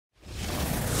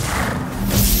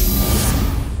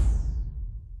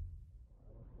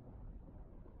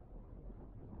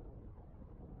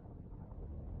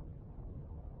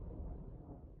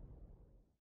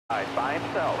by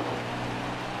himself.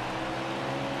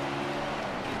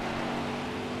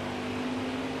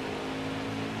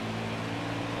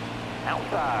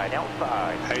 Outside,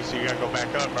 outside. Hey, so you gotta go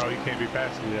back up, bro. You can't be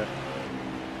passing yet.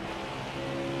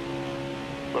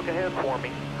 Look ahead for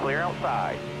me. Clear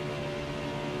outside.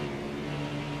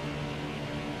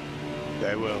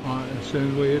 They will. As soon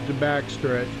as we hit the back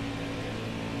stretch.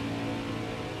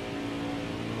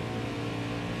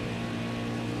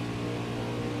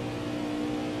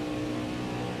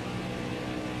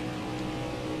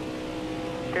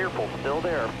 Careful, still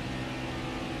there.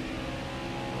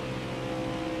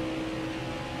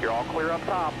 You're all clear up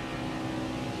top.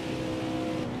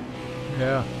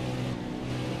 Yeah.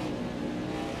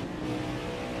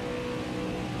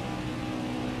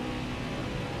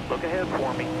 Look ahead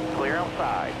for me. Clear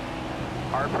outside.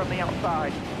 Hard from the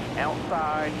outside.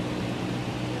 Outside.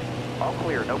 All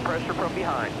clear. No pressure from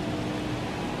behind.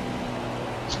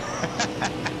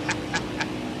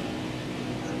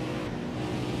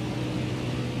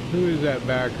 Who is that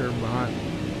backer behind?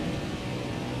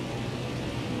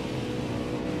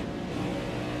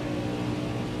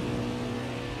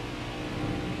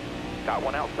 Got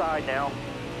one outside now.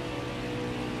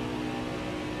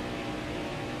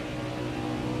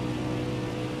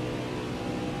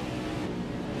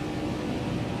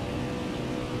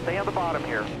 Stay on the bottom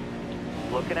here.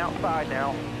 Looking outside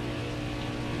now.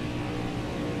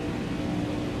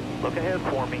 Look ahead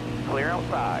for me. Clear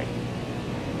outside.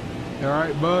 All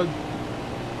right, Bug.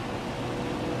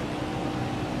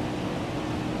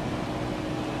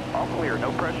 All clear.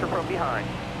 No pressure from behind.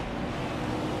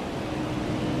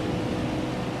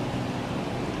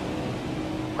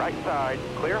 Right side.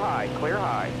 Clear high. Clear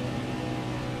high.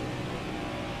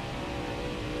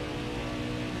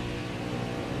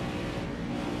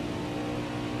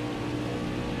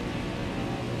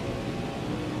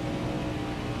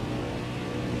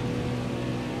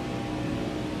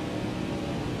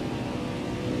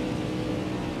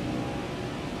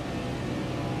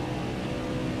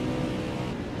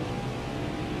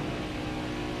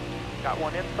 Got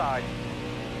one inside.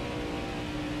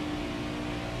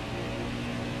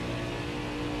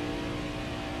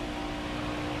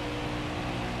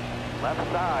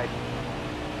 Left side.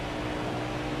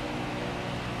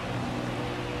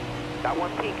 Got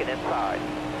one peeking inside.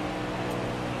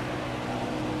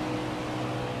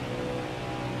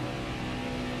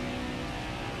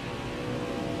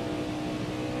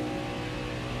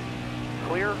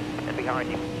 Clear and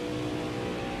behind you.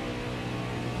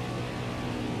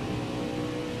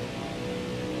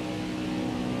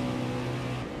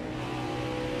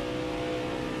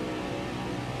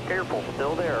 Careful,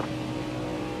 still there.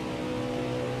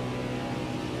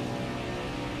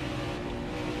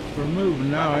 We're moving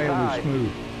now, ain't we, Outside.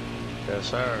 Smooth? Yes,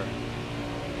 sir.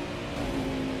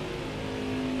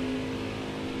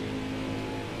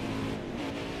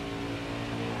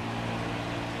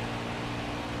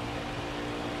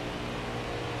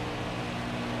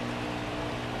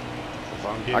 If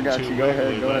I'm getting I got too you. Go ahead,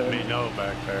 wiggly, go let ahead. me know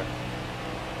back there.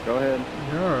 Go ahead.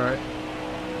 You're all right.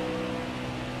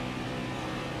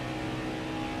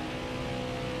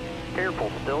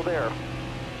 Careful, still there.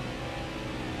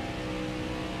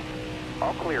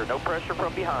 All clear, no pressure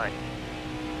from behind.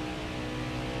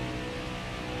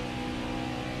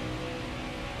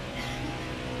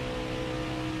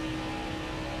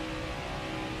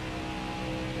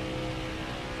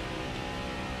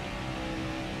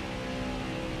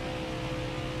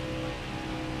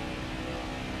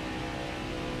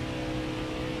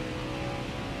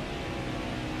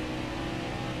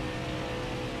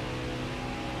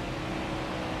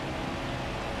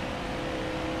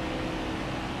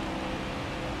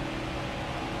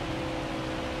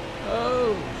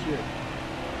 Oh, shit.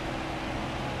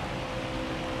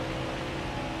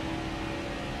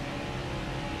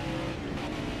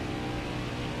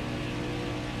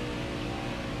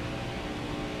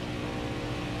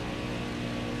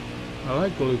 I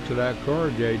like the looks of that car,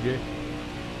 JJ.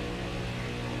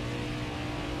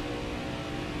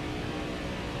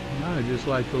 I just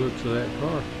like the looks of that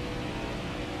car.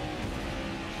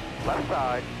 Left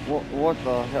side. What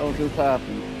the hell just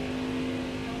happened?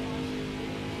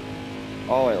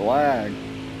 Oh, it lagged.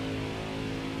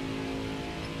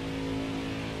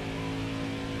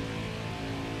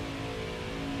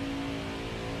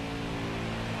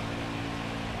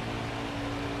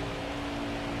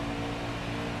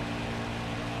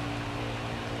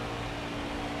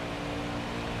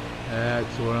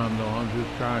 That's what I'm doing. I'm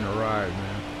just trying to ride,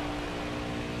 man.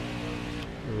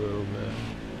 A little bit.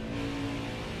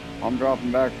 I'm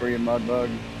dropping back for you, Mudbug.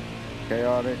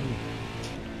 Chaotic.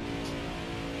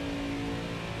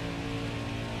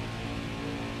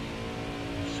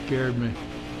 Scared me.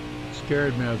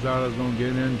 Scared me. I thought I was gonna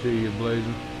get into you,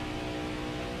 Blazing.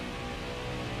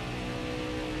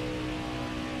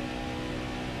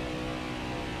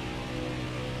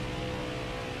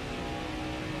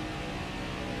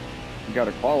 You got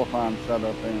a qualifying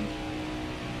setup in.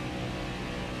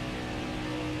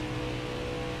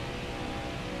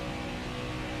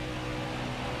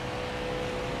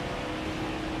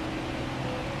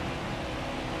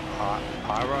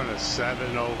 I run a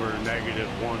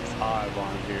 7/-1.5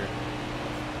 on here.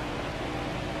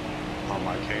 On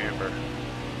my camper.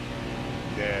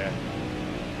 Yeah.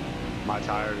 My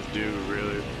tires do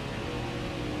really.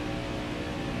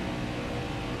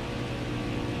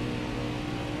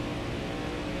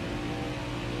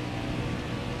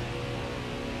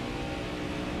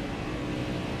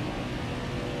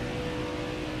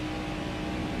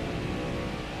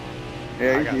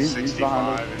 Yeah, I got he's 65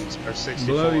 behind us. or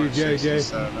 64 Blow you, and JJ.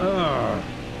 67. Oh.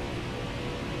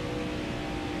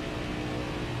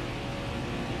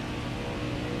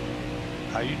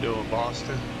 How you doing,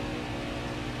 Boston?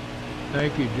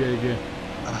 Thank you, JJ.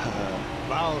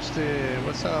 Boston,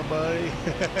 what's up, buddy?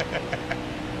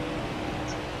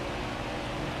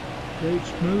 Great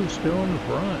Smooth still in the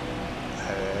front.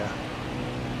 Yeah.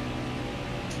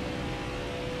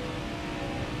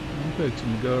 I'm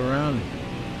fixing to go around him.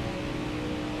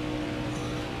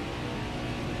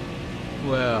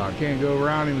 Well, I can't go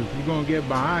around him if you're going to get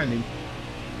behind him.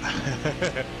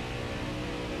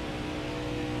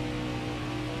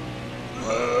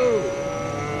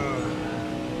 Oh,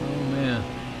 man.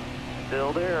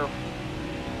 Still there.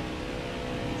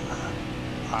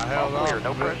 I held All clear. off.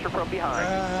 No pressure from behind.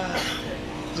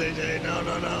 JJ, no.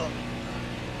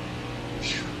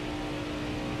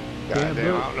 God Can't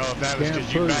damn, I put- don't know if that was can't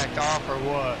because you put- backed off or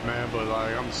what, man, but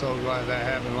like, I'm so glad that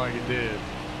happened like it did.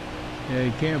 Yeah,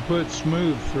 you can't put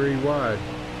Smooth 3 wide.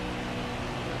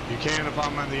 You can if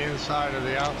I'm on the inside or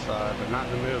the outside, but not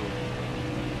in the middle.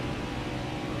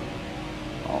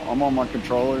 I'm on my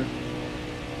controller.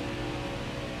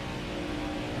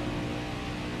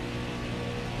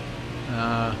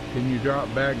 Can you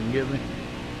drop back and get me?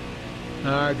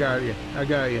 I got you.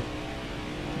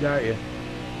 Got you.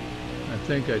 I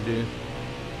think I do.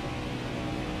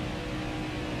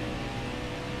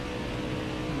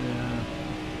 Yeah.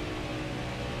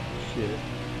 Shit.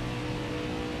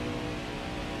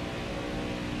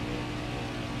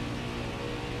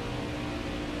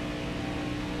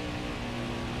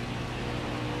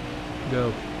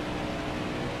 Go.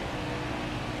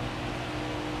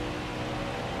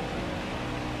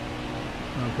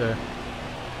 Okay.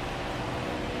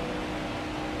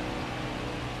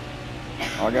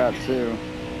 I got 2.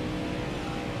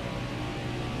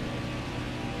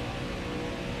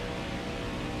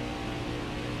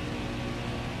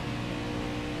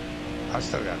 I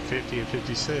still got 50 and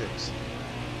 56.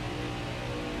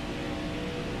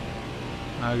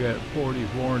 I got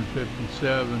 44 and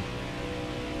 57.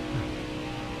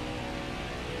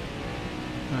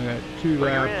 I got 2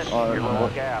 Bring her laps. in. All right, You're low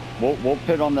on gas. We'll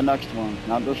pit on the next one.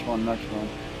 Not this one, next one.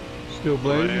 Still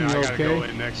blazing, Man, you I gotta go okay?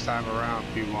 in next time around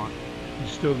if you want. You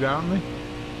still got me?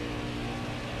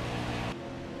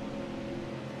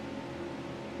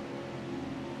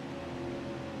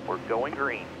 We're going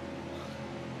green.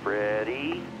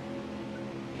 Ready.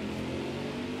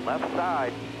 Left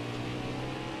side.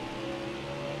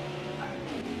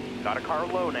 Got a car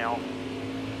low now.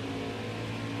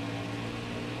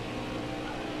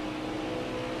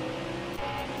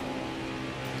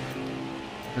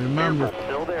 Remember, Careful,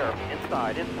 still there.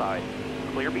 Inside.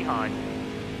 Clear behind.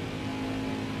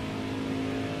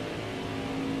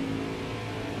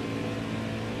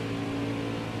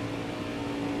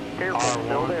 Careful, R1.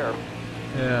 still there.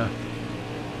 yeah.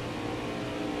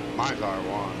 Mine's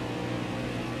R1.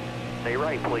 Stay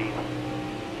right, please.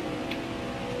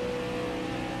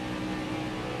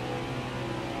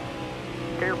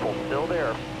 Careful, still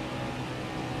there.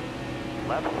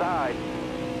 Left side.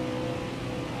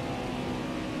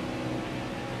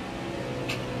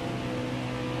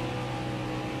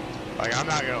 Like, I'm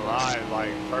not gonna lie,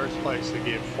 like, first place to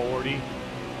get 40,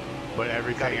 but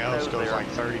everything Got else your goes nose like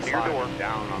there. 35 Your door. and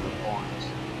down on the points.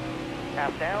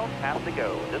 Half down, half to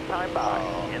go. This time by.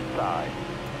 Oh. Inside.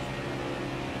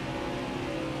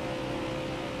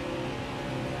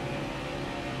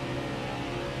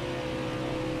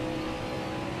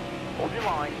 Hold your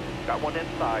line. Got one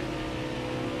inside.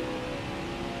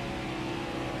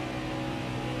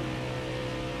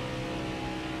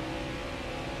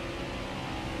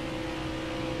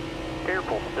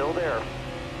 Careful, still there.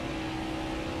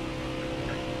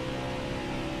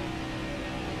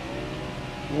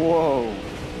 Whoa.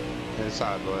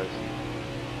 Inside, boys.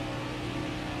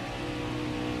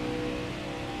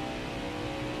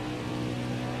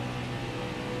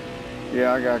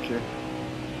 Yeah, I got you.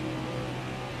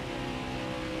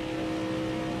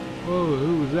 Whoa,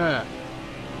 who was that?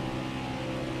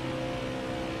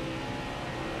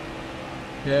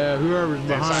 Yeah, whoever's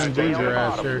behind Stay on the Boozer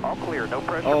ass bottom. there. All clear. No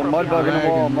pressure Oh, from mud bug in behind. the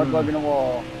wall, Lagging, mud bug in the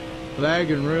wall.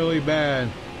 Lagging really bad.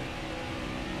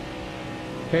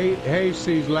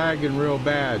 Hasty's lagging real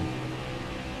bad.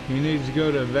 He needs to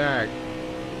go to the back.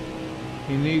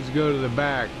 He needs to go to the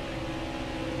back.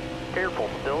 Careful,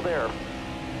 still there.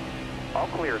 All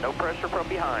clear. No pressure from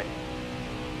behind.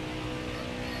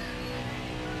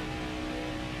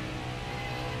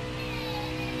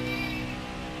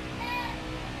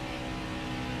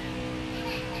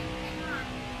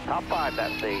 Top 5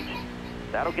 that stage.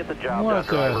 That'll get the job What done,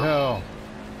 the driver. hell?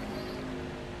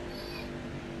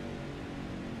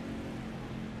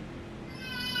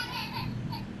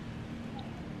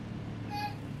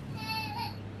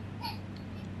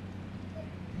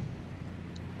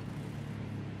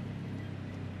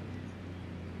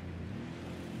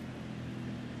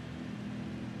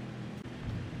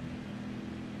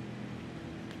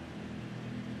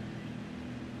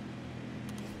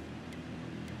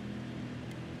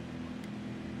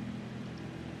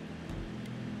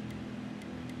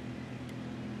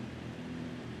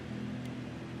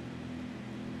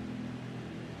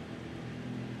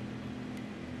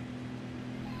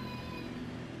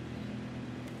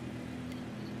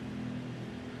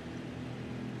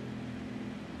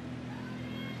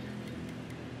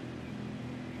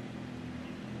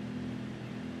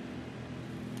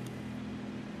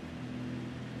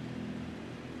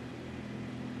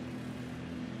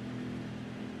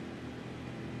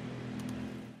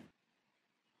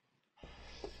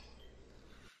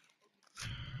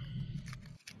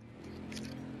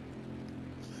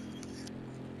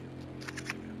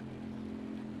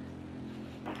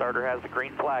 Starter has the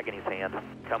green flag in his hand.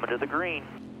 Coming to the green.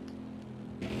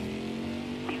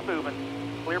 He's moving.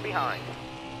 Clear behind.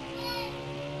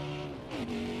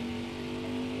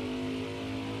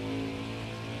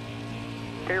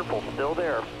 Careful, still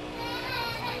there.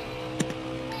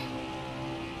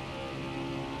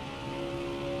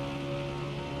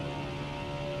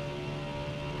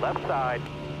 Left side.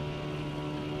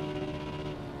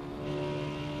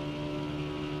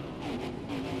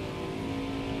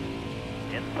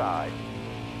 Inside.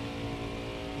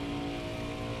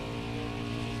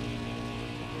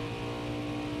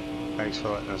 Thanks for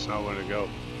letting us know when to go.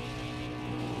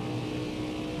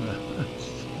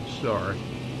 Sorry.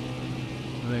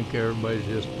 I think everybody's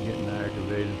just getting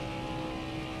aggravated.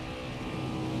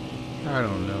 I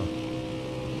don't know.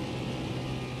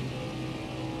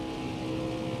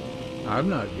 I'm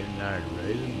not getting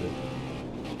aggravated, but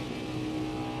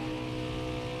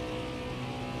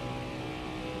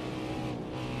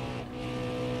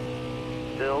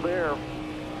Still there.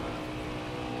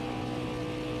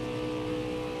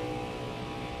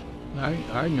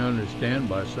 I can understand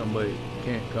why somebody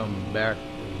can't come back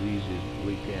as easy as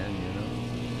we can, you know.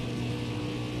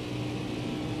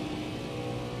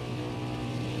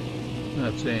 I'm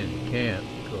not saying you can't,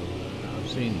 because I've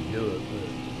seen you do it,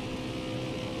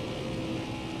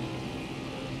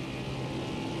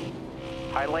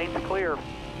 High lane's clear.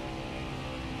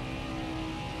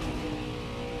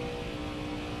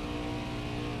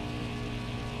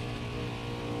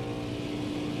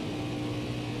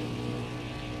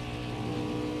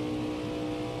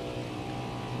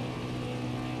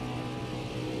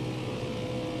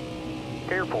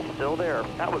 Careful, still there.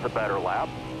 That was a better lap.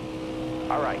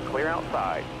 All right, clear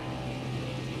outside.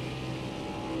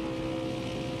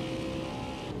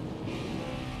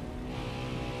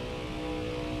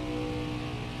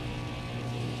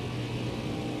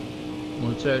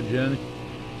 What's that, Jenny?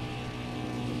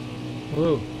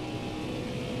 Whoa.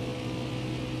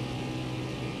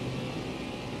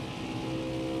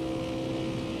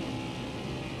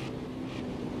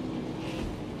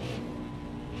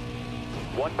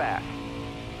 One back.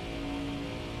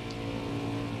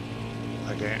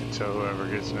 I can't until whoever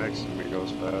gets next to me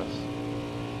goes fast.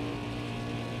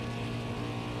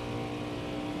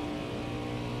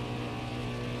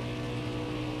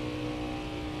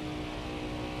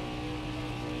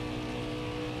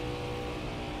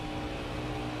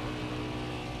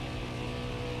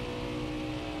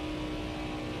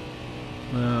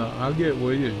 I'll get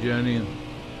with you, Jenny,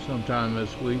 sometime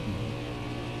this week.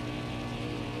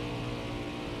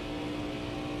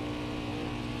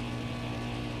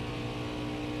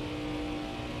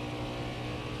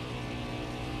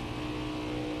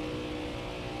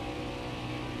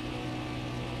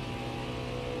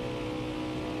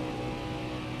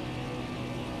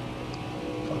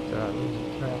 Fuck that,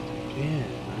 losing traffic again,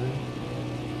 man.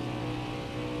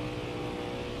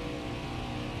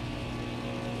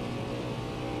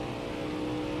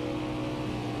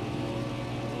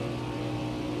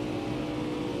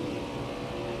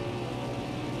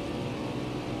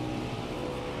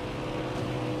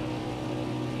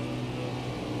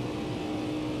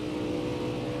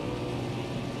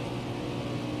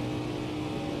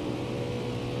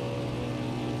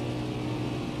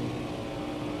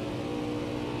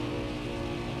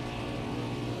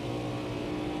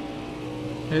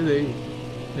 Hey,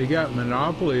 they got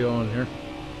Monopoly on here.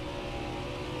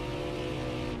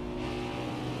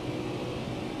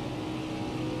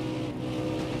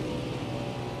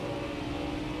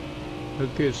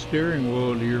 Hook his steering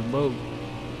wheel to your boat.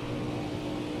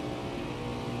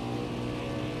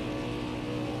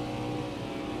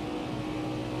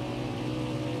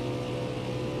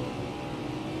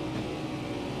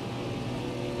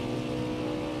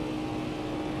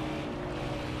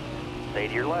 Stay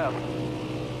to your left.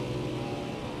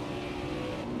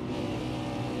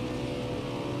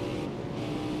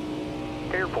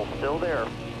 Careful, still there.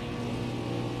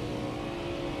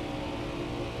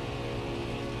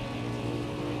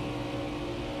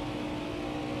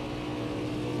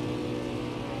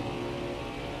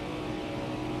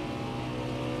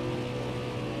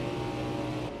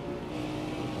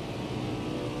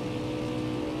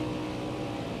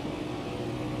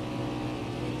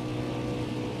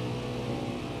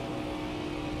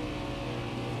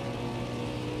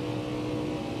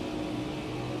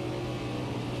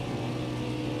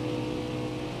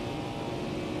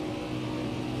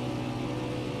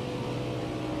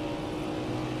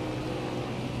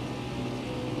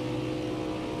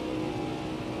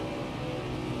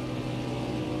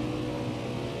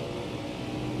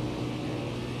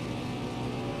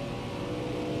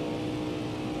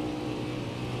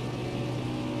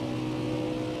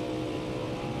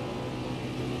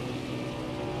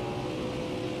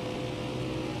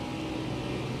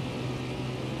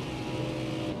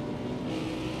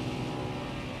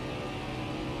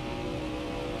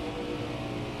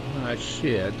 Ah,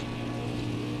 shit.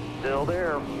 Still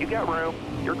there. You got room.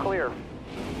 You're clear.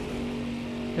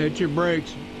 Hit your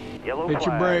brakes. Yellow Hit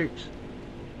your flag. brakes.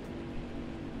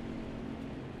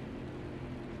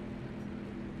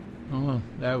 Oh,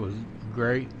 that was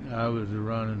great. I was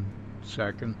running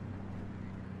second.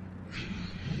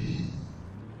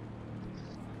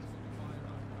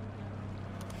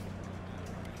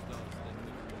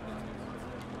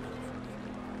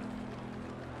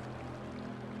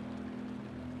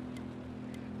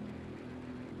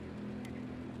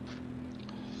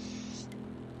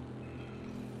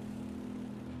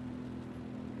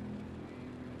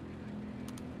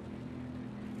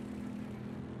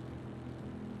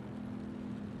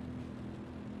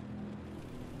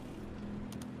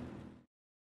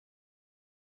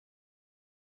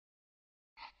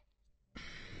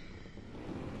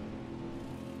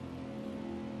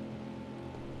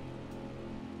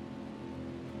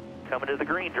 Coming to the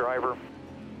green, driver.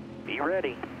 Be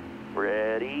ready.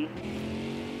 Ready.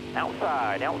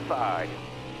 Outside, outside.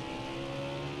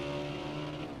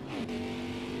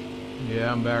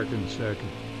 Yeah, I'm back in second.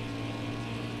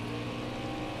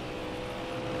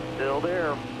 Still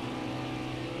there.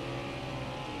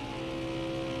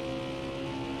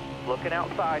 Looking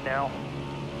outside now.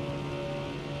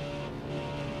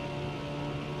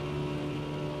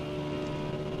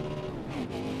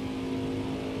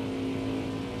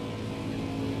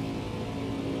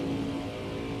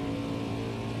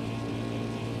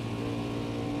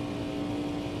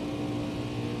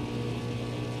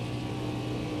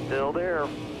 Still there.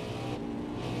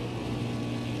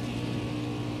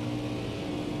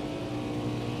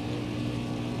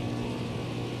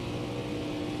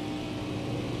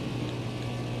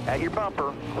 At your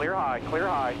bumper, clear high, clear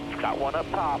high. Got one up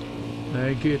top.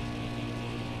 Thank you.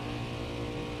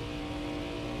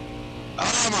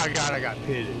 Oh my God, I got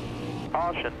pitted.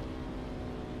 Caution.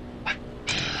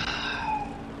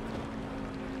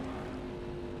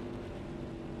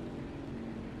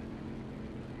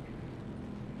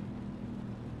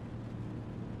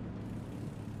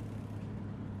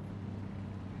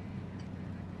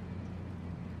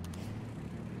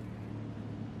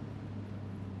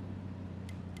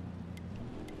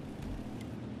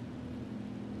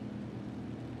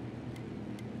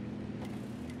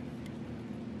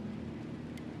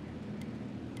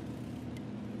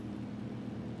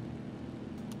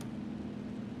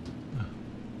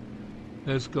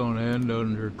 That's going to end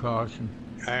under caution.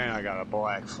 And I got a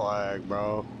black flag,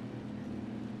 bro.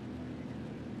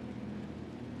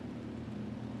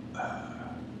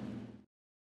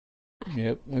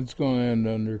 Yep, it's going to end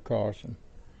under caution.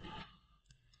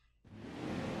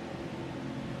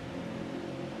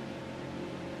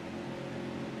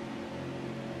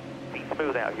 Be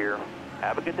smooth out here.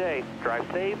 Have a good day. Drive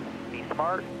safe. Be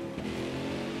smart.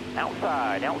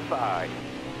 Outside, outside.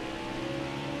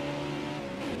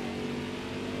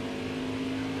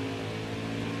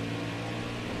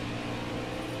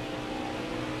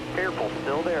 Careful,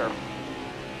 still there.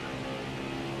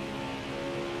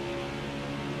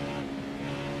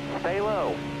 Stay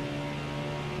low.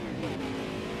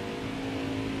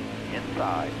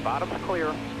 inside. Bottom's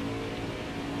clear.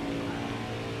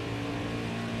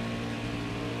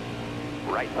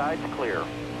 Right side's clear.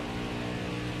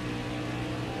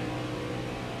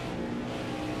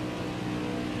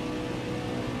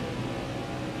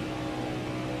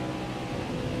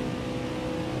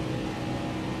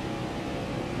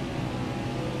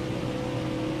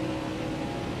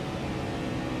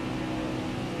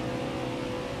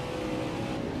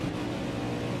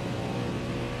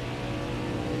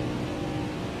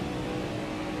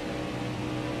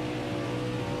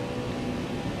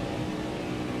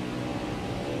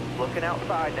 Looking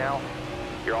outside now.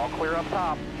 You're all clear up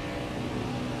top.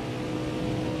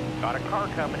 Got a car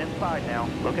coming inside now.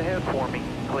 Look ahead for me.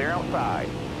 Clear outside.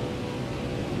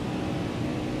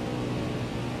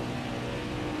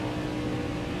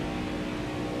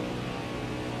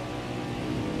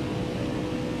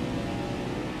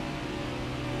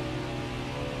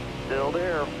 Still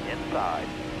there, inside.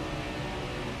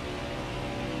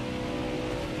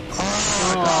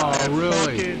 Oh,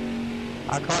 really?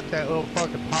 I caught that little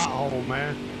fucking pothole,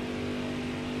 man.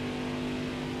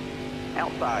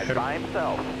 Outside, by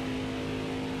himself.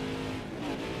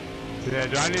 Yeah,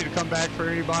 do I need to come back for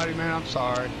anybody, man? I'm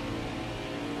sorry.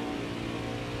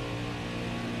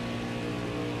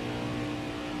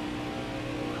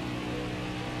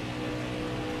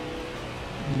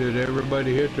 Did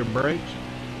everybody hit their brakes?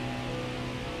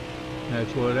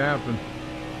 That's what happened.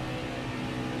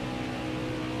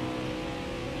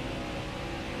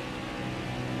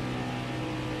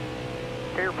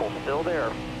 Careful, still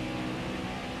there.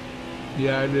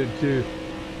 Yeah, I did too.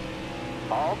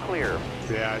 All clear.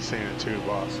 Yeah, I seen it too,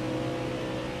 boss.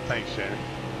 Thanks, Shannon.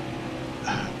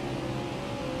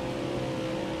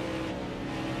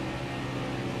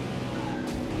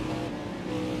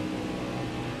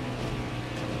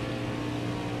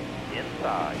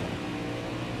 Inside.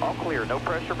 All clear, no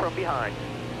pressure from behind.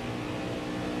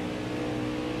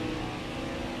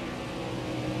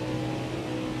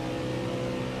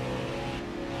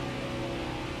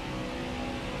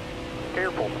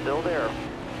 Careful, still there.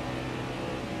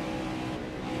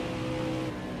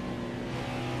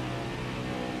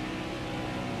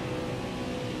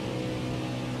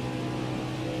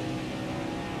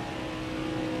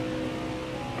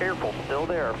 Careful, still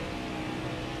there.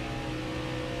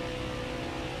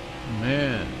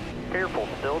 Man, Careful,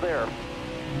 still there.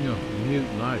 you know,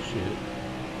 mute my shit.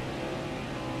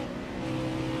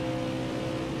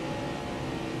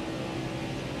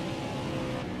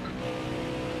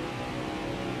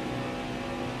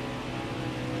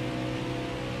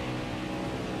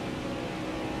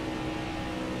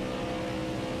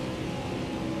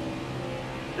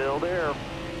 Still there.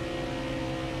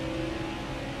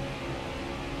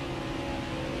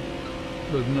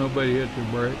 But nobody hit their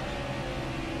brakes.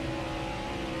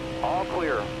 All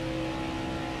clear.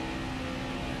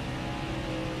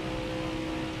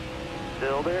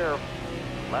 Still there.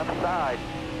 Left side.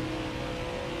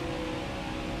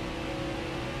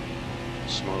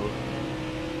 Smoke.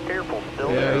 Careful,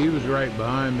 still Yeah, there. he was right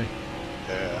behind me.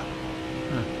 Yeah.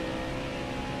 Huh.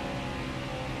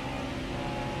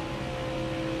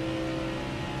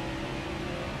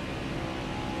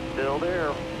 Still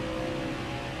there.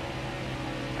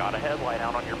 Got a headlight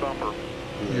out on your bumper.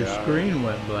 Your Yeah. screen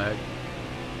went black.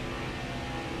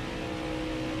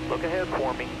 Look ahead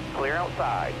for me. Clear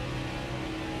outside.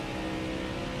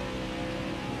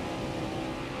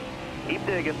 Keep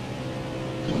digging.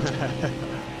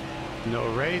 No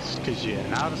race, cause you're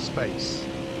in outer space.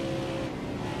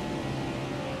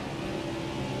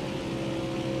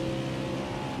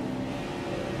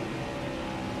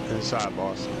 Inside,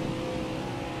 boss.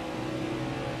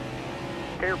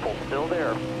 Careful, still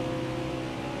there.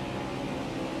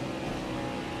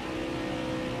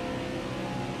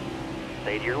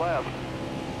 Stay to your left.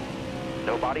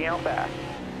 Nobody out back.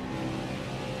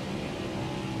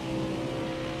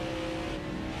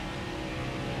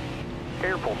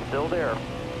 Careful, still there.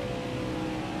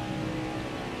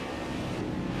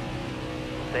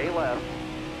 Stay left.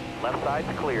 Left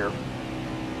side's clear.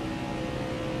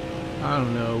 I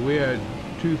don't know. We had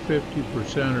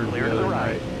 250%ers Clear the to the other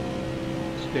right. night.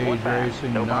 Stage One back.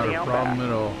 racing, not Nobody a out problem back.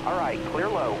 at all. All right, clear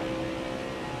low.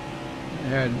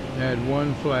 Had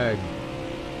one flag.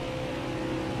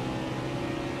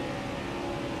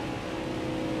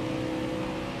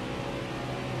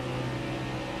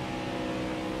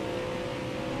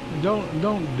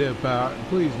 Don't dip out.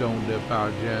 Please don't dip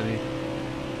out, Jenny.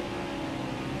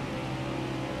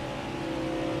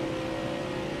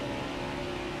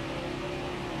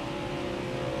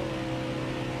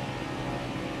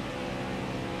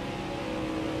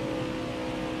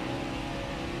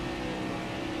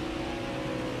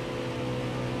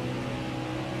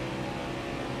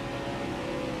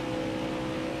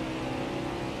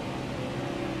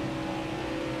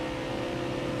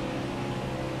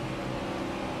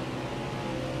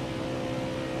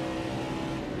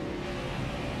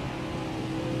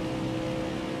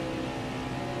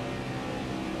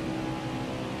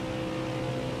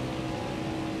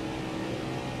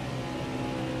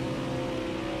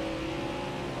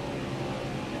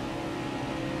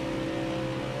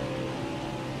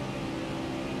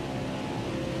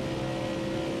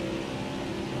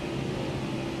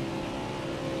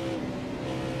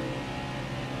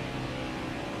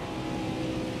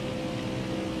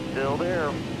 Still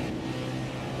there.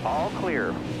 All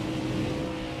clear.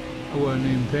 I wasn't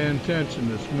even paying attention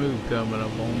to smooth coming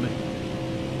up on me.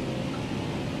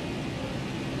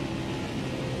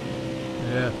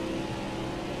 Yeah.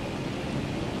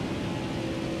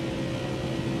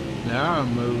 Now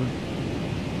I'm moving.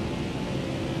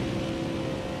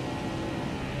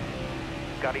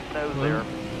 Got his nose there.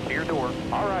 To your door.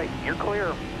 All right, you're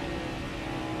clear.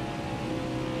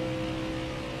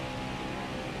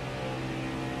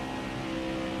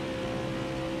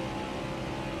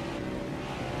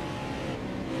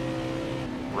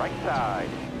 Right side.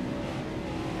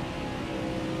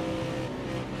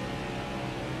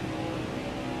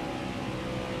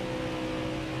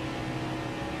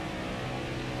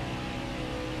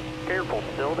 Careful,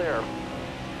 still there.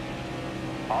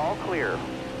 All clear.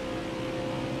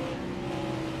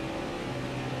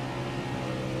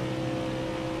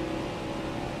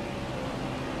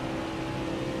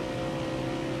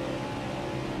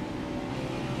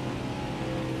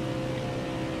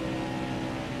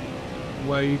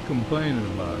 Why are you complaining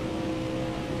about it?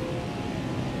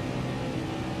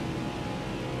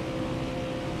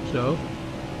 So?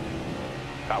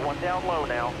 Got one down low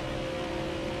now.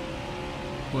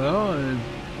 Well,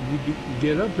 you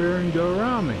get up here and go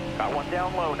around me. Got one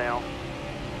down low now.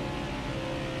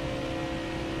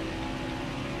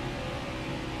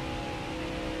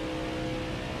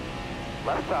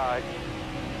 Left side.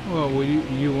 Well,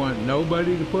 you want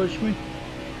nobody to push me?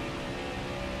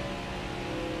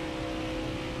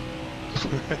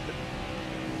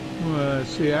 Well,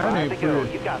 see, that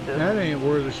ain't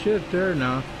worth a shit there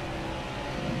now.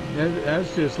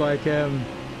 That's just like having,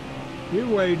 you're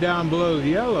way down below the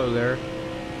yellow there.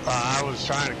 I was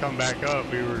trying to come back up.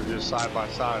 We were just side by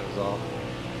side is all.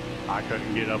 I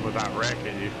couldn't get up without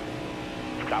wrecking you.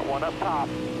 Got one up top.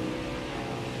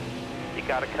 You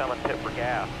gotta come and pit for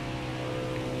gas.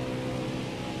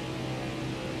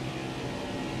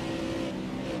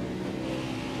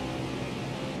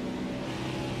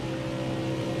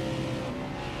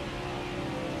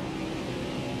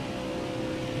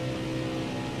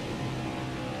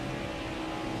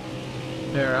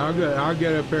 There, I'll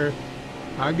get up here.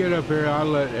 I'll get up here. I'll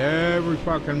let every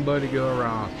fucking buddy go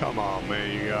around. Come on,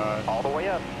 man, you got all the way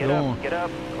up. Get Go up. on. Get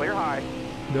up. Clear high.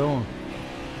 Go on.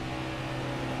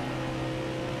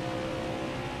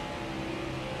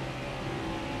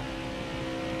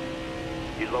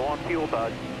 You're low on fuel,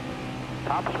 bud.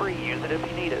 Top's free. Use it if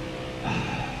you need it.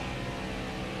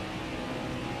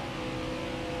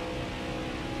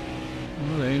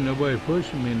 Well, there ain't nobody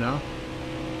pushing me now.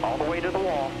 All the way to the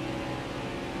wall.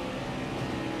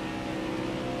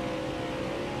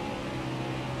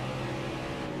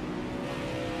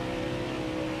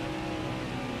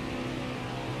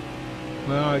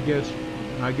 Well, I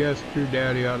guess True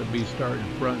Daddy ought to be starting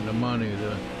fronting the money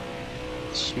to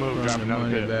smooth front the dropping down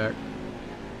money pit. back.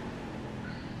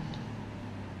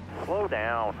 Slow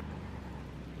down.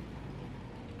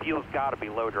 Fuel's gotta be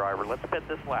low, driver. Let's spin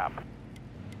this lap.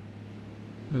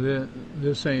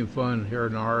 This ain't fun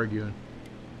hearing arguing.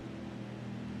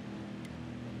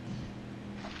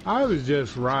 I was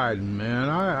just riding, man.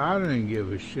 I didn't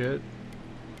give a shit.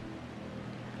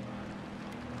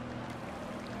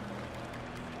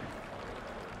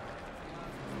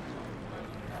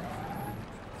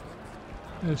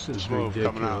 This is Smoke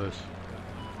coming out. ridiculous.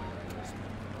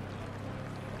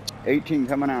 18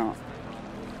 coming out.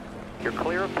 You're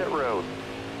clear of pit road.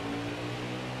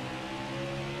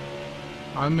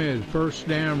 I'm in first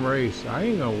damn race. I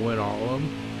ain't gonna win all of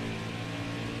them.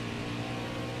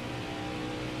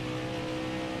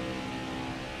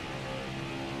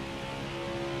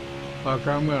 Fuck,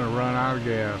 I'm gonna run out of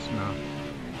gas now.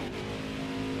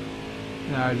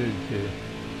 Yeah, I did too.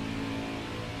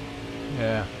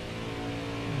 Yeah.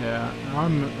 Yeah,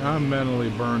 I'm mentally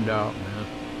burned out, man.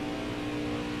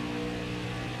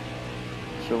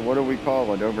 So what do we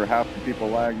call it? Over half the people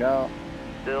lagged out?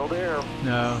 Still there.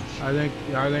 No, I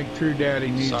think True Daddy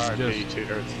needs Sorry, to just P2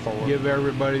 or 4. give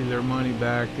everybody their money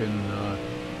back and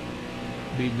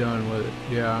be done with it.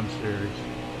 Yeah, I'm serious.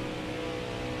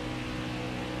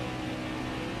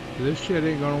 This shit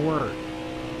ain't gonna work.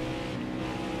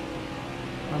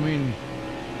 I mean,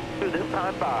 This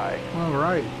time by. all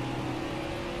right.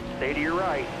 Stay to your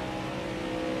right.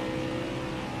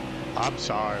 I'm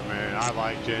sorry, man. I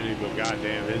like Jenny, but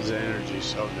goddamn, his energy's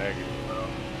so negative, bro.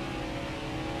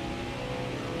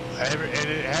 And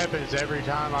it happens every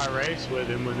time I race with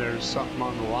him when there's something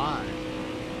on the line.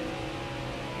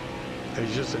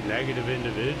 He's just a negative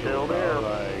individual. Still there.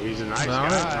 Like, he's a nice Well,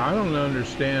 guy. I don't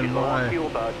understand He's low on why. fuel,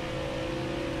 bud.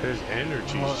 His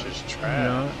energy's just You trash.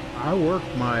 know, I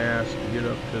worked my ass to get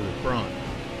up to the front.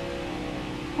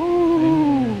 Woo!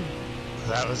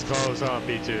 That was close, huh,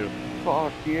 P2?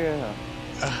 Fuck yeah.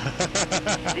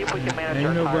 See if we can manage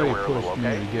Ain't our tire nobody wear a pushed little, me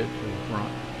okay? to get to the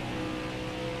front.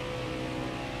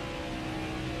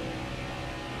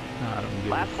 I don't get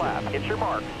Last lap, hit your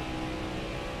mark.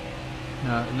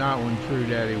 Not when True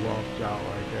Daddy walks out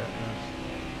like that.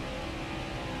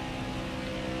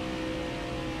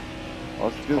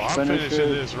 Let's just Well, I'm finish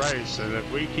finishing it. this race, and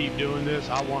if we keep doing this,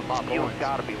 I want my You've points.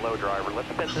 got to be low, driver. Let's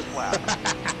spin this lap.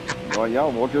 Well, yeah,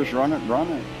 we'll just run it.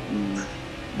 And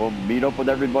we'll meet up with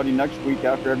everybody next week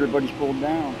after everybody's pulled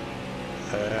down.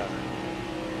 Yeah.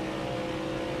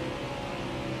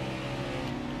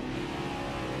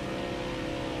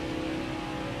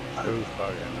 Who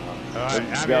fucking knows?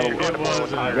 I mean, it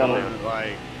wasn't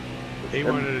like he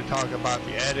wanted to talk about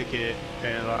the etiquette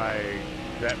and like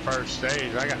that first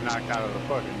stage. I got knocked out of the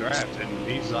fucking draft, and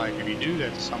he's like, if you do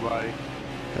that to somebody,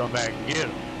 come back and get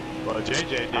him. Well, JJ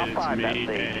did it to me,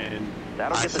 and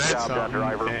That'll I get the said job done, something,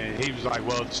 driver. and he was like,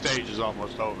 well, the stage is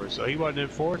almost over, so he wasn't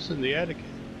enforcing the etiquette.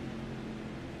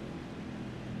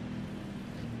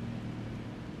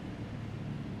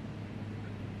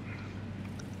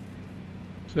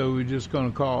 So we're just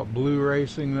gonna call it blue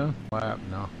racing then? Lap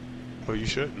no. Well, you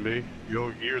shouldn't be.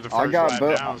 You're the first I got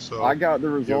lap down, so I got the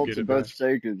results of both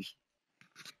stages.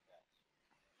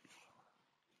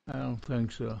 I don't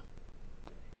think so.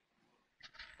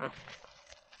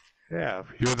 Yeah,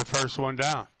 you're the first one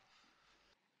down.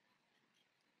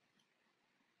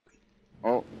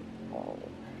 Oh.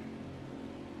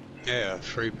 Yeah,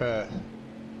 free pass.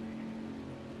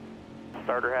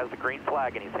 Starter has the green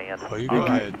flag in his hand. Well, you go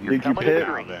ahead. Did you pit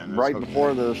right okay.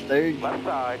 before the stage? Left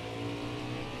side.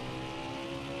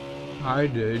 I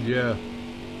did, yeah.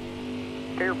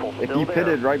 Careful, If you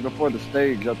pitted right before the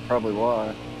stage, that's probably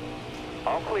why.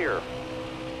 All clear.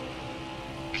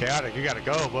 Chaotic, you gotta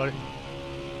go, buddy.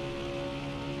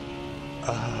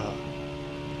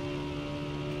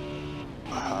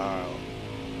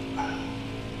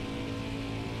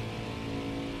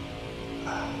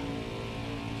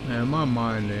 Man, my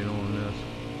mind ain't on this.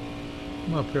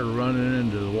 I'm up here running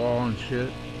into the wall and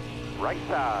shit. Right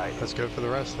side. That's good for the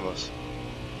rest of us.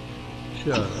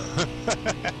 Shut up.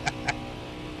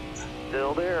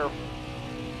 Still there.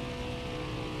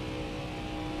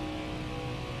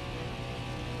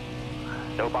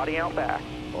 Nobody out back.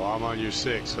 Well, I'm on your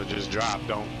 6, so just drop.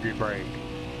 Don't re-brake.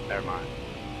 Never mind.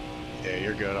 Yeah,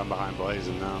 you're good. I'm behind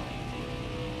Blazing now.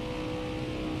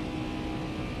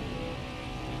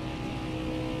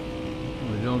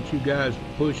 Well, don't you guys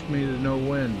push me to no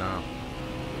win now.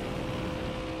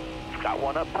 Got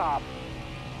one up top.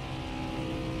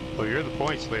 Well, you're the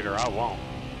points leader. I won't.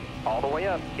 All the way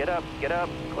up. Get up. Get up.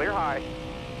 Clear high.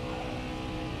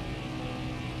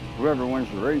 Whoever wins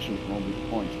the race is going to be the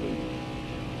points leader.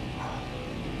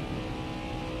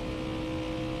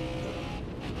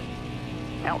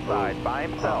 Outside by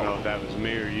himself. I don't know if that was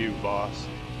me or you, boss.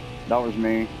 That was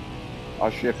me. I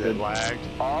shifted. It lagged.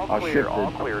 All clear.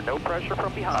 All clear. No pressure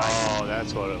from behind. Oh,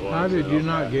 that's what it was. How did you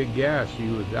not get gas?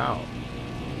 You was out.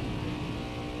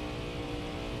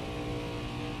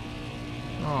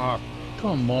 Oh,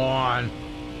 come on.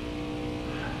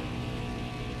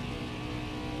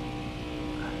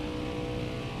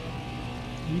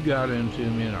 You got into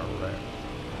me in a wreck.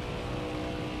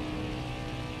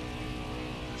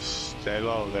 Stay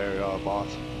low there, boss.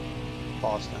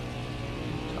 Boston.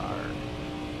 I'm tired.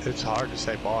 It's hard to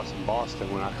say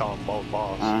Boston when I call them both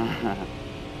boss.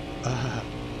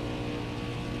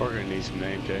 We're going to need some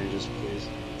name changes, please.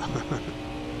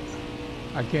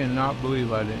 I cannot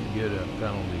believe I didn't get a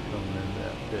penalty coming into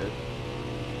that pit.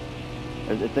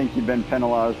 I think you've been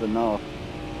penalized enough.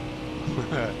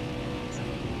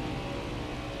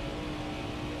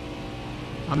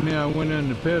 I mean, I went in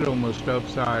the pit almost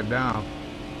upside down.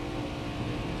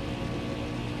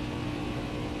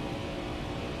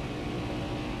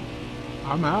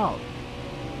 I'm out.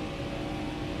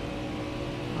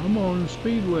 I'm on the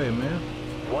speedway, man.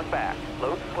 One back.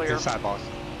 Low clear. Inside, boss.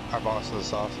 Our boss of the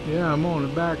sauce. Yeah, I'm on the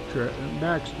back stretch.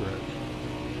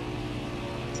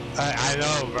 I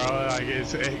know, bro. Like it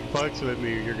fucks with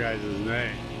me, your guys'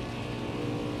 name.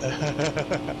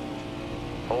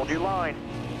 Hold your line.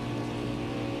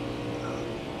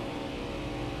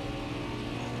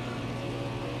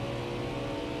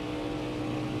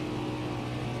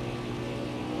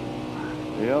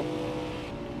 Yep.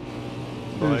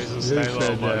 Boys, stay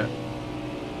low, buddy.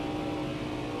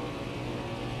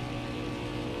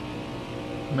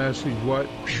 Message what?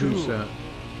 Who sent?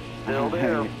 Still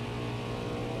there.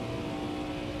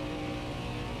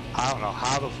 I don't know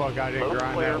how the fuck I didn't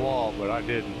grind that wall, but I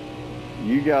didn't.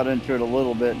 You got into it a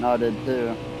little bit, and I did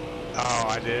too. Oh,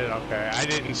 I did? Okay. I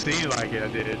didn't see like it, I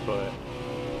did, but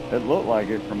It looked like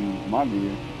it from my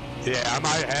view. Yeah, I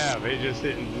might have. It just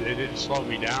didn't slow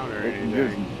me down or anything. It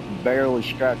just barely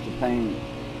scratched the paint.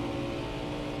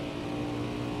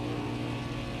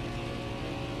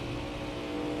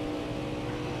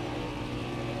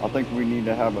 I think we need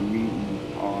to have a meeting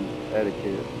on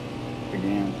etiquette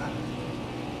again.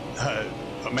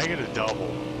 Make it a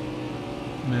double.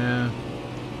 Nah.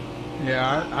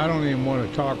 Yeah, I don't even want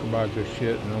to talk about this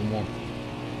shit no more.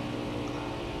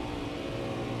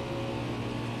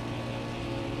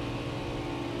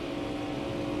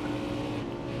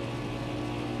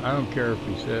 I don't care if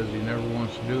he says he never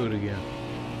wants to do it again.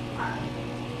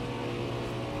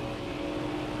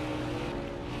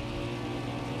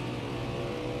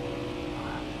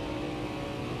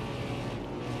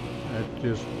 That's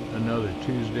just another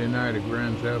Tuesday night of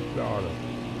Grand Theft Auto.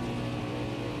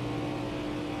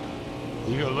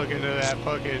 You gonna look into that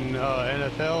fucking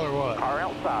NFL or what? Car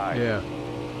outside. Yeah.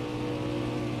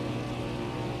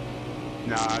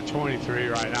 Nah, 23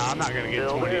 right now. I'm not gonna get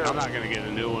Still 20. there. I'm not gonna get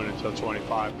a new one until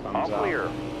 25 comes All out. clear.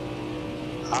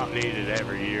 I don't need it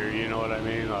every year. You know what I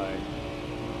mean? Like,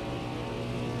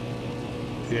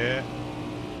 yeah.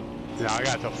 No, I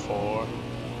got the 4.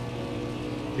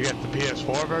 You got the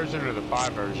PS4 version or the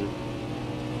 5 version?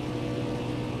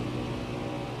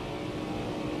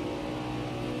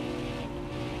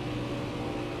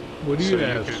 What do So you you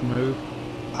have, can- Smooth?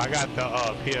 I got the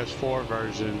PS4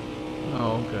 version,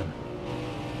 Oh, okay.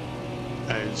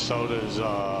 and so does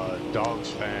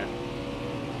Dogs Fan.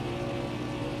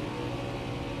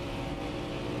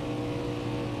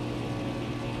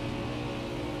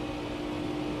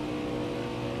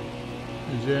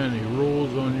 Is there any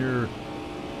rules on your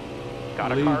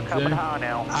Got a car leads coming in? high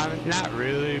now. Not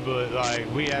really, but like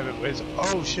we haven't. It's,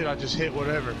 oh shit! I just hit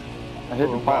whatever. I hit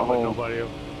the I'm glad wasn't pothole. nobody up.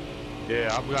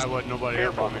 Yeah, I'm glad wasn't nobody up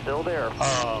Careful, on me. still there.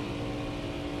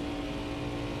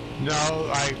 No,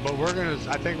 like, but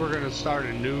I think we're gonna start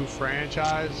a new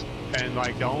franchise, and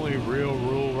like the only real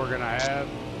rule we're gonna have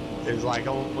is like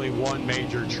only one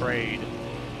major trade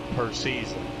per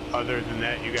season. Other than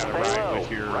that, you gotta Stay ride low.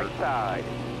 with your Right side.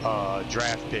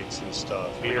 draft picks and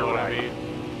stuff. You Clear know what right. I mean?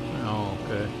 Oh,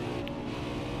 okay.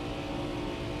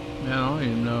 Man, I don't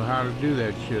even know how to do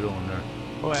that shit on there.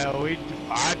 Well,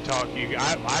 I'd talk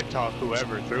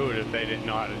whoever through it if they didn't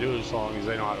know how to do it, as long as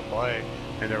they know how to play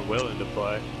and they're willing to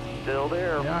play. Still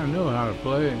there. Yeah, I know how to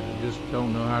play, I just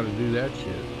don't know how to do that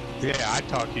shit. Yeah, I'd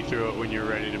talk you through it when you're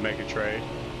ready to make a trade.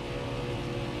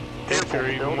 If Careful, you're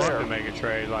even still wanting there. to make a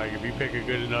trade, like if you pick a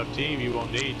good enough team, you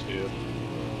won't need to.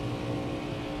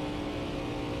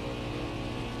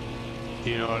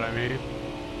 You know what I mean?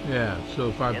 Yeah, so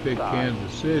if I pick Inside.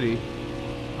 Kansas City,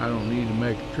 I don't need to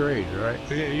make a trade, right?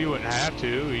 Yeah, you wouldn't have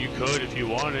to. You could if you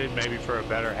wanted, maybe for a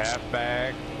better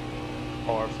halfback,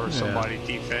 or for somebody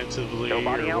defensively,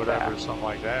 Nobody or out whatever, back. something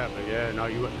like that. But yeah, no,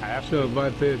 you wouldn't have to. So if I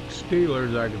pick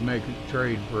Steelers, I could make a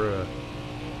trade for a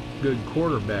good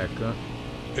quarterback, huh?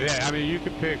 Yeah, I mean, you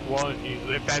could pick one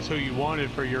if that's who you wanted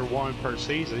for your one per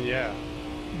season. Yeah.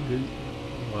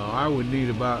 Well, I would need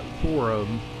about 4 of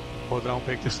them. Well, don't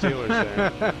pick the Steelers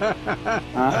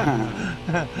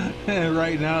then.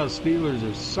 Right now, the Steelers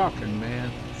are sucking,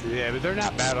 man. Yeah, but they're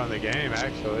not bad on the game,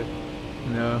 actually.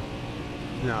 No.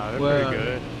 No, they're Well, pretty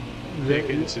good.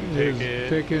 Pickens and is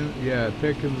Pickett.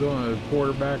 Pickens on a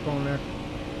quarterback on there.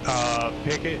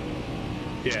 Pickett.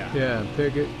 Yeah. Yeah,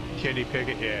 Pickett. Kenny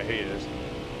Pickett. Yeah, he is.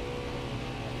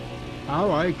 I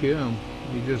like him.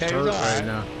 He just Yeah, he's hurt all right. right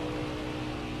now.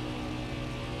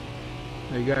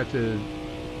 They got the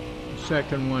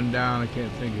second one down. I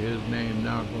can't think of his name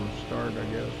now. Going to start, I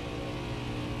guess.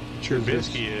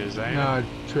 Trubisky is, ain't No,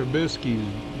 Trubisky's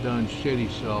done shit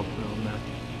himself on there.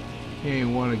 He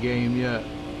ain't won a game yet.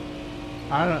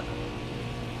 I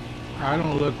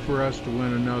don't look for us to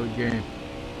win another game.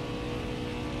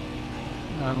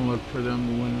 I don't look for them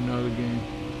to win another game,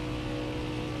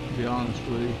 to be honest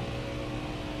with you.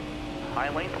 High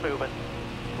lane's moving.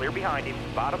 Clear behind him.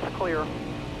 Bottom's clear.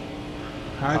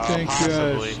 I think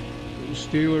possibly.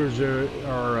 Steelers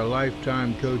are a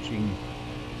lifetime coaching.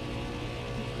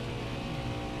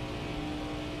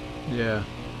 Yeah.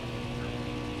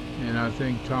 And I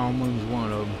think Tomlin's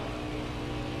one of them.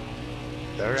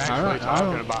 They're actually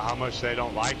talking about how much they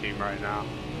don't like him right now.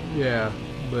 Yeah,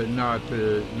 but not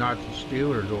the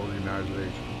Steelers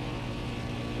organization.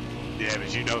 Yeah,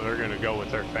 but you know they're going to go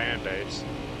with their fan base.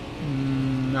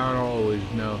 Not always,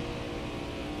 no.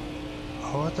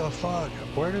 Oh, what the fuck?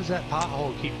 Where does that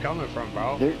pothole keep coming from,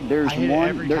 bro? There's I hit it one.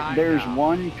 every time There's now.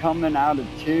 one coming out of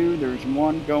 2. There's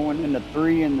one going into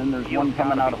 3, and then there's one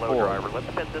coming out of 4. Driver. Let's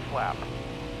fit this lap.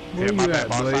 Where Yeah, my you bad, at,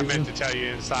 boss. I Blazing? meant to tell you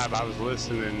inside, but I was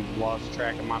listening and lost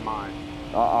track of my mind.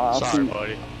 Sorry,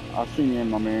 buddy. I seen you in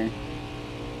my mirror.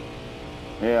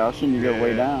 Yeah, I seen you go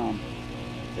way down.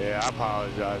 Yeah, I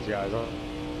apologize, guys.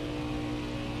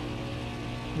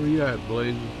 Where you at,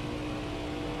 Blaze?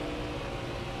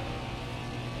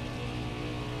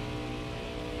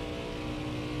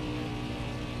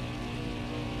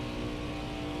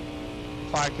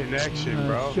 Wi-Fi connection,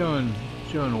 bro. Showing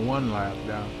a 1 lap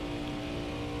down.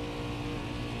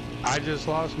 I just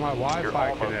lost my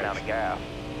Wi-Fi connection. Out of gas.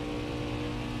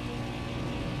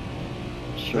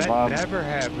 That never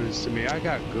happens to me. I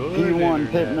got good P1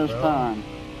 internet, pitting this bro. time.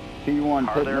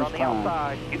 P1 pitting this on the time.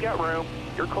 outside. You got room.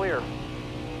 You're clear.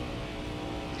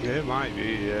 It might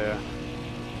be, yeah.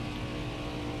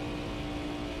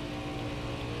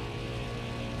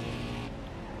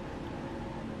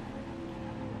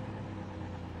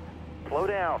 Slow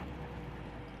down.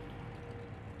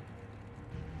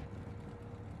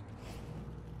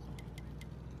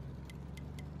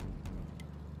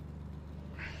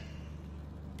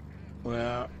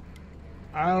 Well,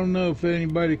 I don't know if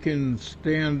anybody can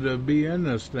stand to be in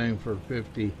this thing for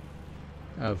 50%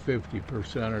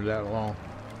 or that long.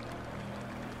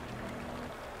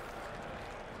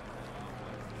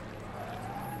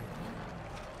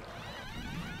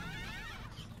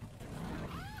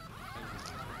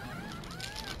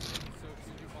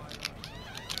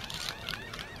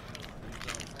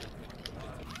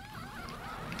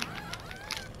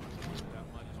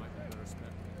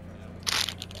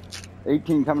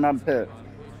 $18 coming out of pit.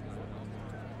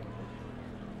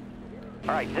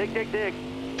 All right, dig.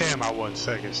 Damn, I won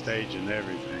second stage and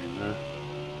everything, huh?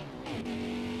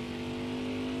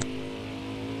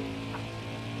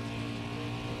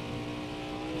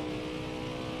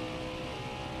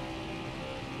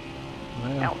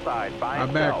 Well, Outside, by I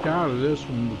backed out of this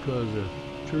one because of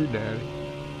True Daddy.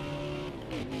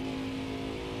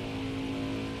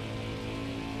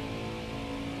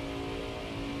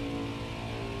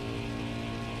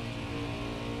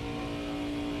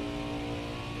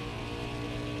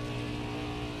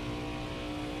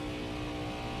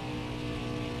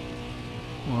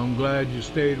 Well, I'm glad you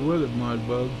stayed with it,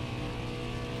 Mudbug.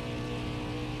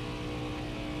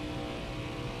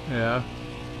 Yeah.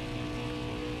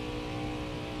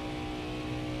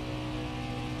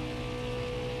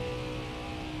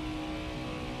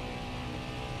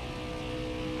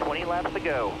 Laps to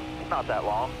go. It's not that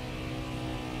long.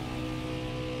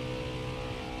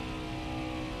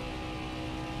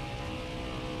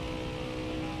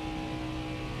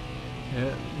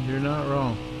 Yeah, you're not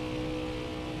wrong.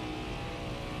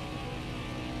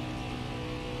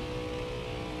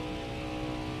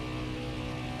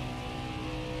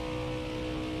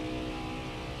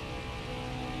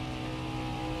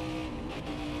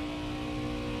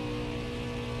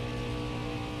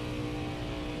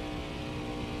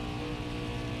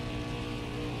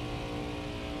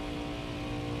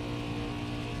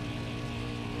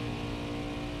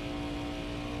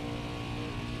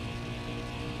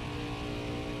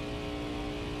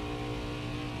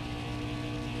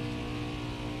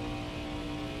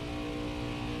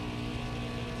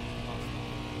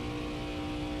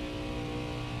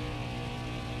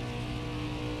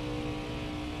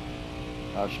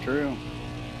 That's true.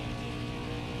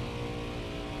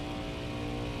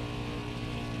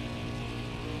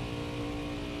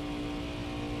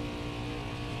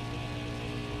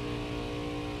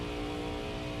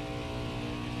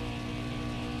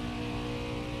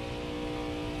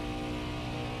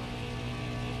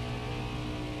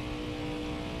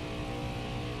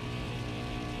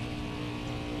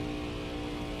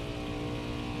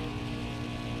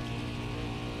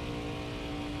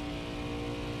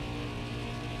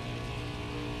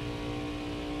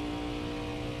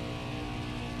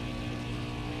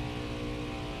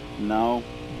 No.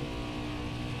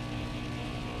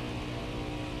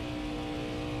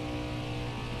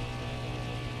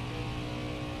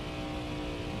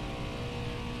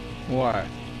 Why?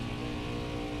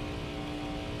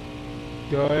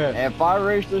 Go ahead. If I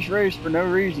race this race for no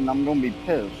reason, I'm gonna be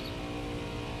pissed.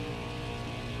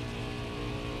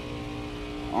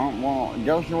 Well,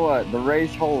 guess what? The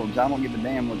race holds. I don't give a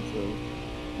damn what it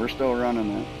says. We're still running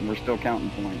it. We're still counting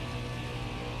points.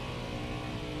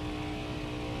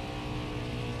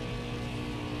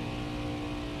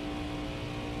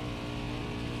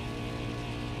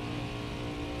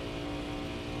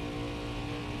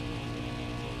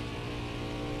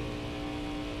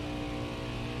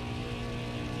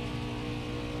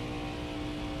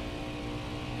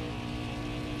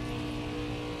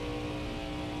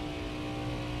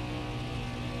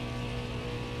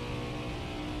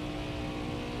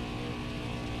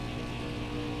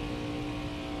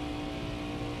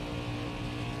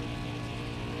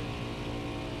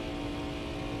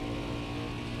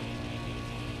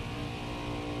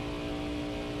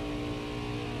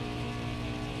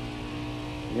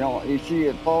 know, you see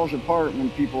it falls apart when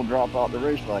people drop out the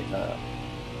race like that.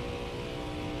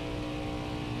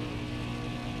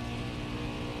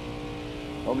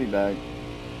 I'll be back.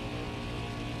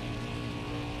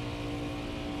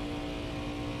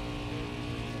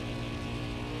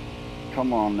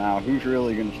 Come on now, who's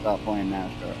really gonna stop playing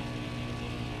NASCAR?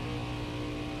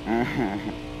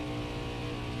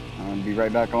 I'll be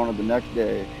right back on it the next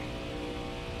day.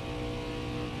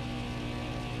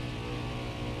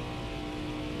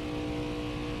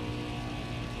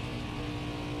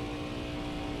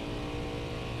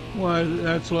 Well,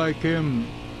 that's like him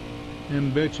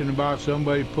bitching about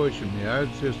somebody pushing me.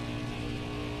 That's just,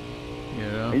 you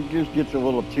know. He just gets a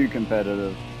little too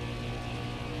competitive.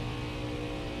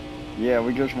 Yeah,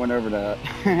 we just went over that.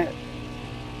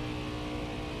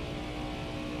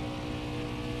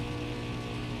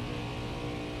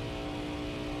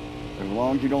 As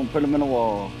long as you don't put him in a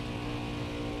wall.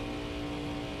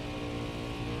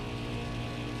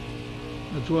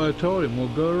 That's what I told him. Well,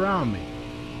 go around me.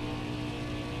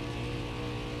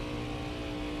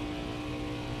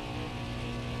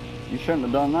 You shouldn't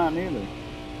have done that neither.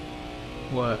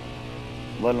 What?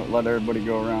 Let everybody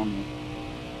go around me.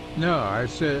 No,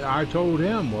 I told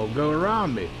him, well, go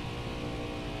around me.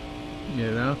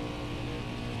 You know?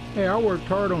 Hey, I worked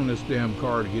hard on this damn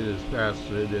car to get as fast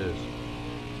as it is.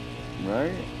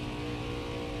 Right?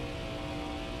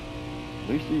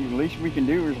 Least we can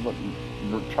do is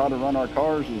try to run our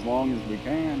cars as long as we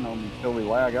can until we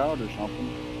lag out or something.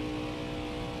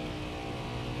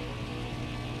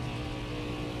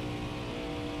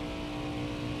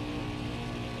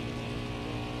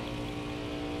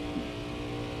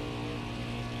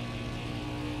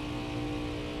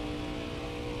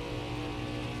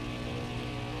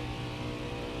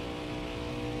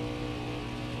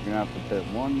 You're gonna have to pit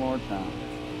one more time.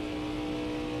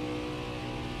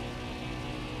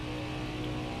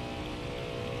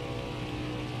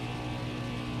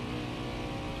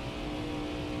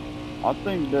 I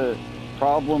think that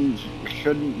problems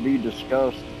shouldn't be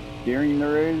discussed during the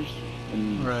race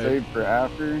and saved for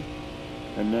after.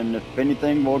 And then if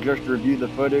anything, we'll just review the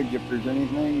footage if there's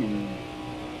anything. And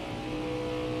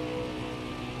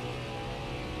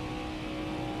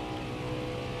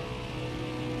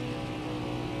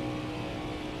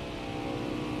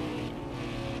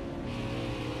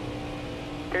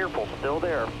Careful, still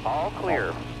there. All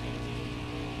clear.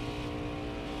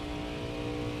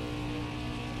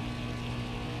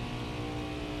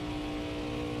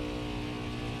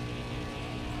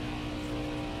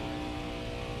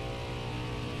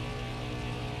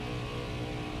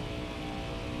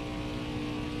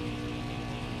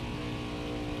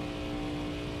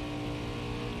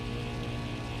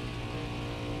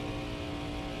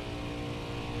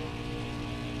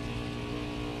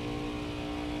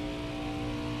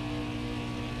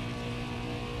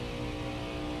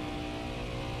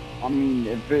 I mean,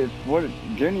 if it's what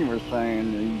Jenny was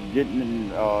saying,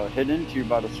 getting hit into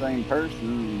by the same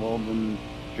person, well then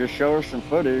just show us some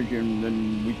footage and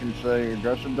then we can say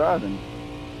aggressive driving.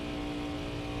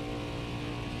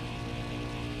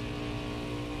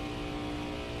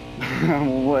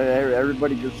 What,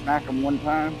 everybody just smack them one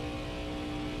time?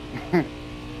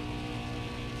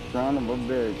 Son of a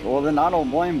bitch. Well then I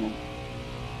don't blame them.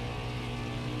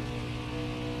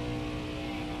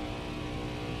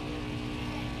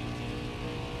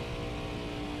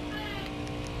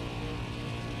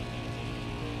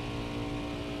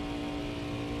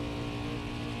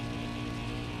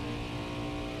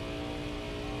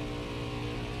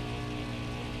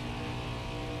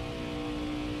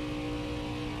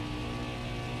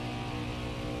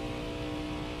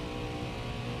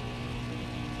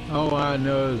 All I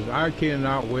know is I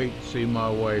cannot wait to see my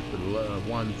wife at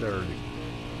 1:30.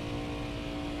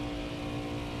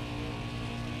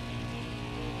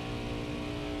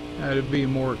 That'd be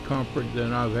more comfort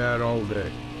than I've had all day.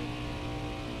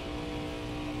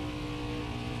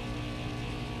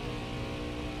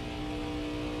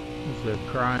 It's a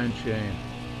crying shame.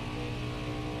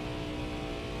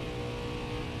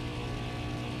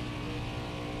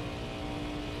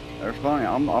 That's funny.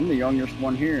 I'm the youngest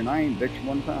one here, and I ain't bitched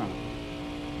one time.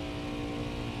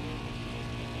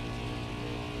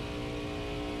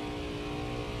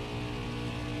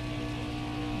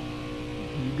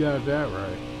 You got that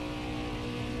right.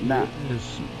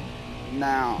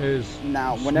 Now,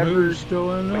 whenever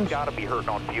still in We've this? got to be hurting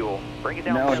on fuel. Bring it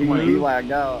down. No, he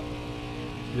lagged out.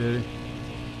 Did he?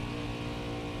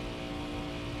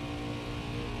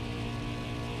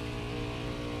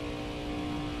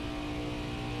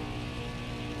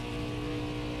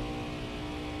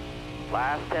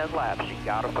 Last 10 laps, you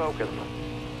gotta focus.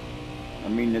 I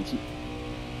mean,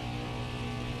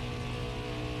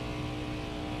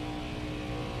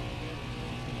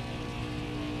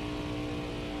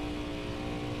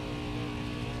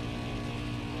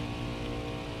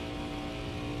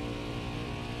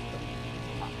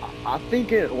 I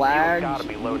think it lags. Gotta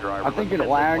be low driver. I think it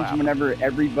lags whenever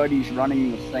everybody's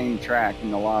running the same track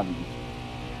in the lobbies.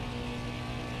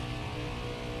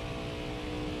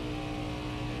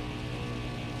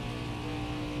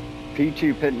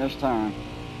 P2 pitting this time.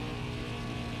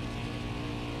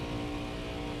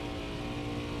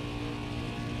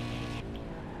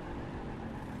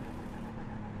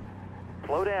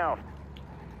 Slow down.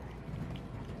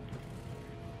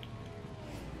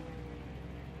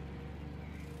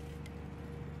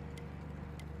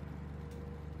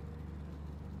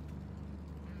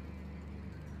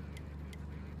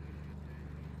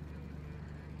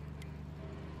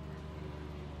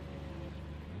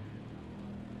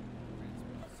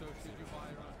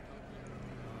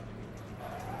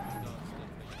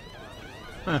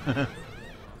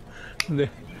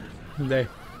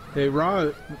 they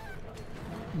robbed.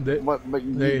 But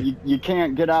you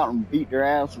can't get out and beat their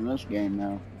ass in this game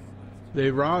now. They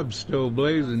robbed Still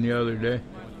Blazing the other day.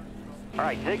 All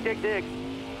right, dig.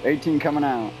 18 coming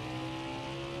out.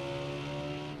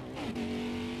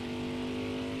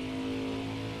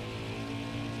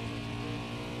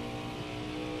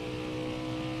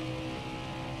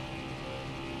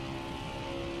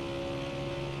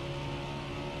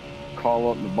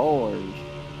 Call up the boys.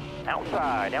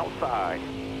 Outside.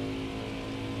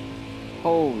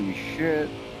 Holy shit.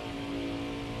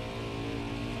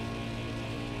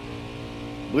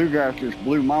 Bluegrass just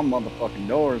blew my motherfucking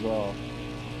doors off.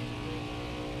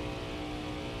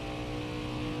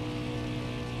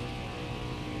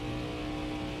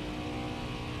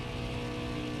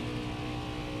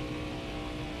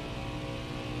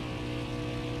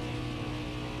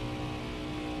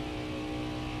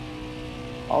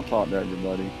 I'll talk to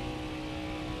everybody.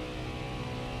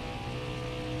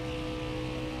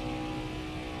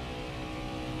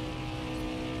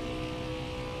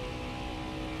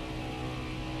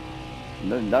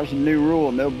 That's a new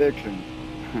rule, no bitching.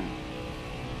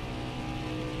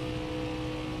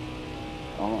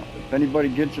 If anybody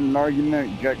gets in an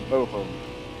argument, eject both of them.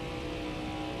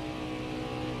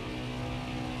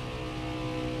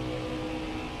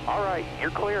 All right,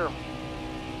 you're clear.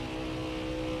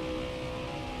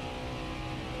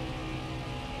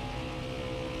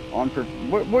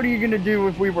 What are you gonna do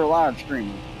if we were live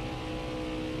streaming?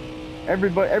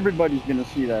 Everybody's gonna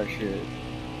see that shit.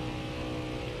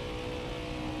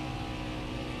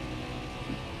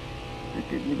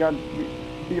 You gotta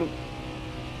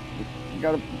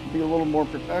be a little more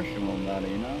professional about it,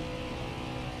 you know?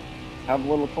 Have a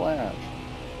little class.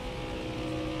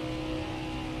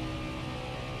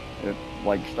 If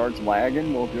like starts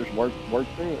lagging, we'll just work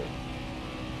through it.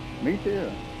 Me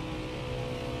too.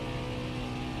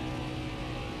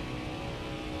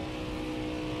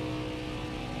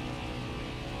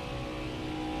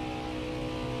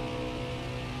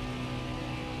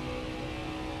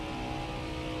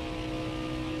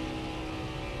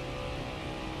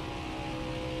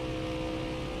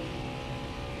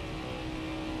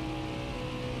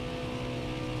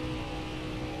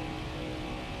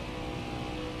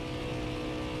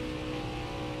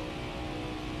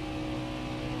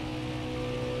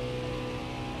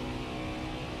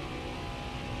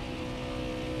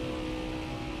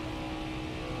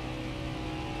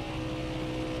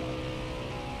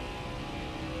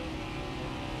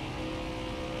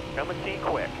 Come and see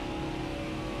quick.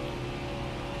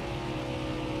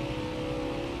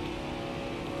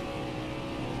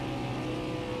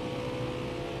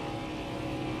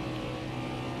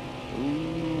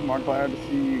 Ooh, I'm glad to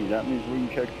see you. That means we can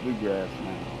check Bluegrass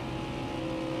now.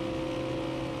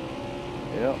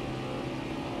 Yep.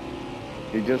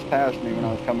 He just passed me when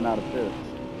I was coming out of pits.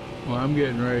 Well, I'm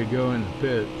getting ready to go in the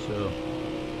pit, so.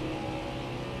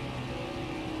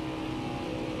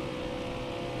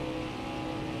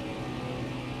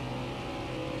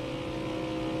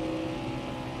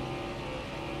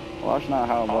 Well, that's not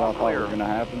what I thought was going to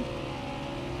happen.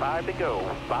 5 to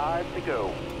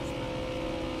go.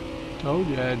 Told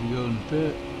you I had to go in the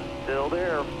pit. Still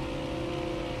there.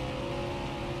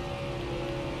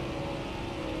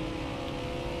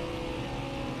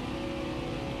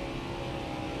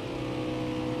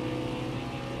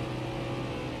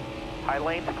 High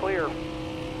lane's clear.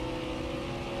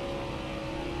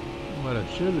 What I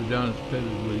should have done is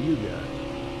pitted with you guys.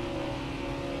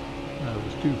 I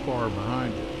was too far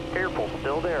behind you. Careful,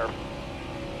 still there.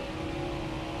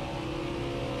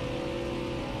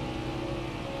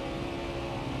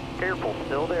 Careful,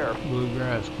 still there.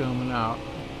 Bluegrass coming out.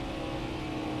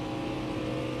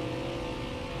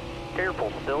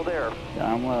 Careful, still there.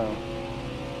 Down low.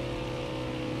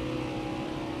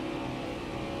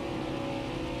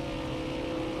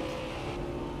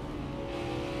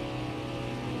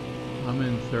 I'm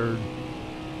in third.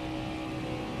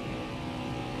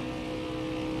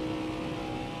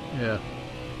 Yeah.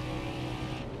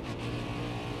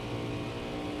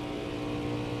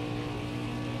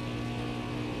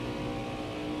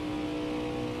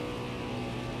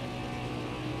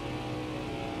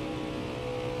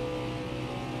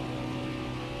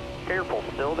 Careful,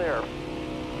 still there.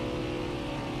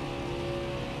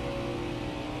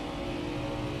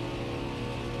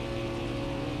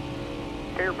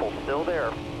 Careful, still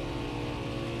there.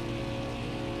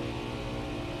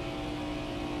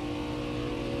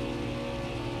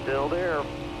 Still there.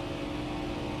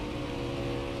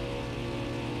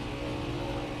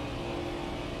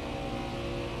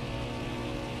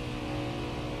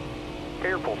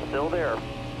 Careful, still there.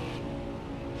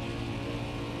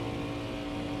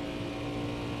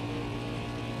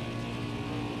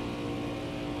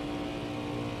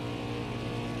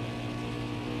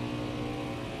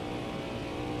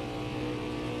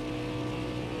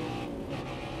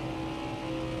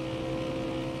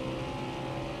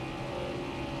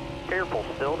 Careful,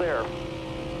 still there.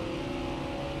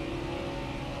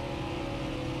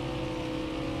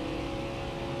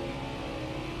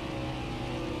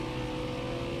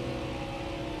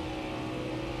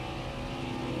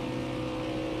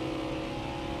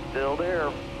 Still there.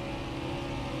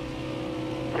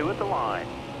 2 at the line.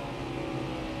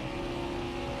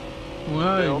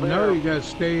 Well, you know you got to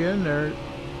stay in there.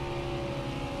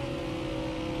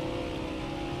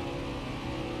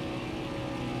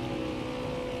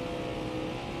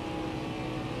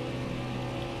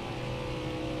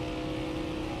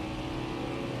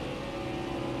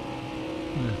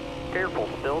 Careful,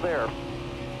 still there.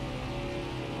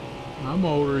 I'm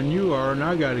older than you are, and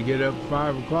I got to get up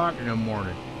 5 o'clock in the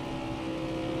morning.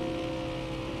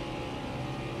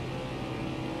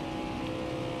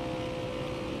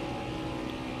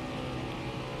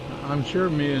 I'm sure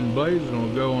me and Blazin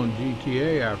will go on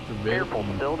GTA after a bit. Careful,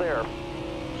 still there.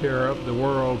 Tear up the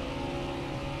world.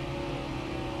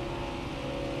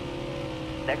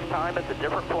 Next time it's a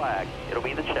different flag. It'll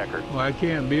be the checkered. Well, I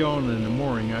can't be on in the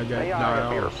morning. I got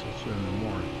dialysis in the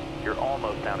morning. You're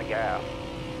almost out of gas.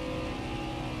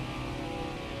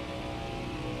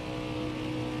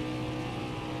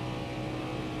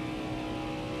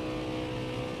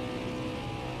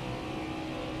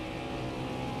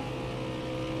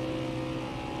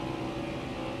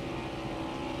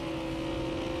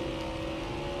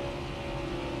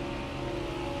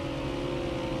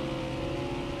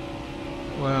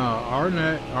 Well,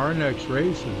 our next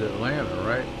race is Atlanta,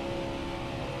 right?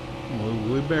 Well,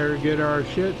 we better get our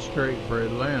shit straight for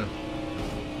Atlanta.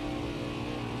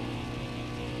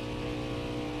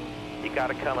 You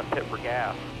gotta come and pit for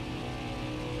gas.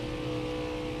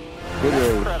 Good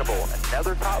race. Incredible.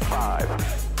 Another top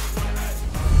 5.